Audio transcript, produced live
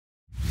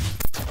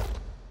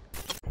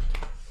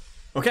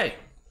Okay,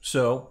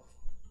 so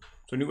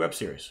it's a new web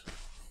series.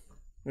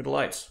 Look at the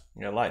lights.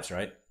 You got lights,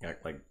 right? You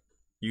got like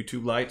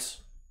YouTube lights.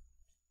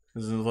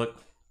 Does it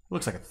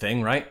looks like a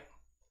thing, right?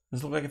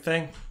 Does it look like a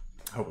thing?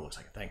 I hope it looks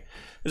like a thing.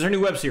 This is our new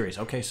web series.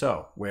 Okay,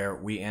 so where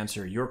we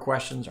answer your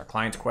questions, our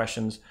clients'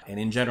 questions, and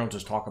in general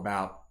just talk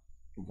about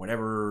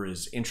whatever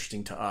is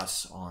interesting to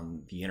us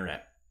on the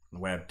internet, the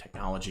web,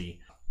 technology.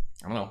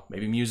 I don't know,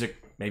 maybe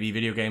music, maybe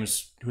video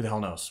games, who the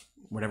hell knows,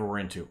 whatever we're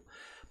into.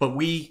 But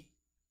we,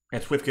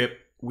 at Swiftkick,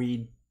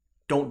 we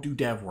don't do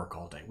dev work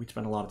all day. We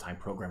spend a lot of time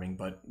programming,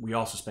 but we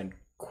also spend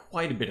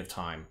quite a bit of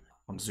time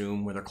on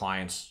Zoom with our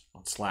clients,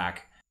 on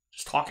Slack,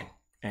 just talking.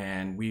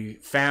 And we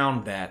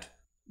found that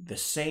the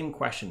same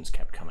questions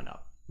kept coming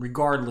up,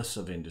 regardless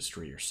of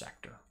industry or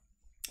sector.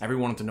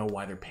 Everyone wanted to know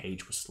why their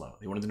page was slow.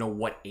 They wanted to know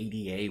what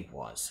ADA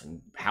was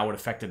and how it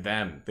affected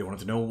them. They wanted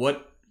to know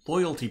what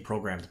loyalty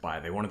programs buy.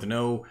 They wanted to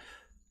know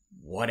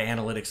what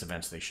analytics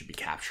events they should be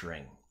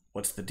capturing.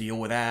 What's the deal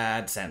with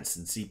AdSense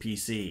and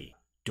CPC?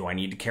 Do I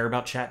need to care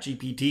about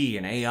ChatGPT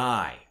and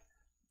AI?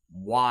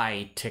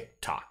 Why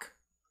TikTok?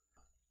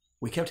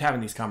 We kept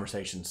having these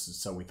conversations,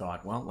 so we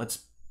thought, well,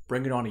 let's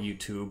bring it onto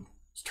YouTube.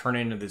 Let's turn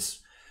it into this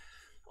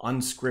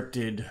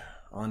unscripted,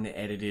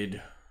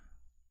 unedited,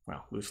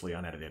 well, loosely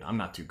unedited. I'm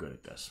not too good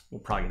at this. We'll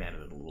probably get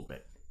edited a little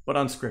bit, but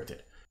unscripted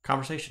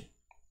conversation,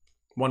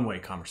 one-way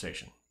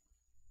conversation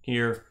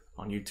here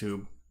on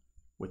YouTube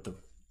with the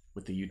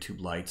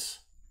YouTube lights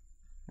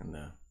and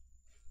the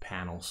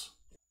panels.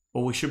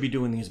 Well, we should be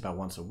doing these about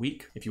once a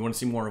week. If you want to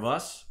see more of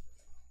us,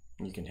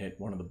 you can hit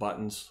one of the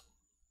buttons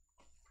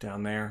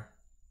down there.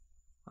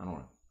 I don't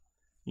know.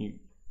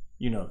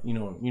 You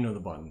know the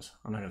buttons.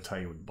 I'm not going to tell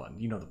you what the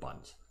buttons. You know the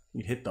buttons.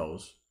 You hit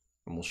those,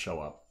 and we'll show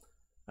up.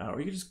 Or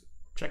you can just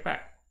check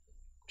back.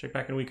 Check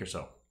back in a week or so.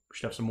 We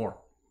should have some more.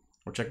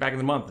 Or check back in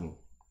the month and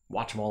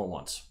watch them all at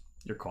once.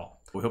 Your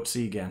call. We hope to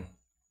see you again.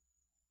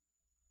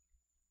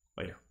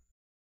 Later.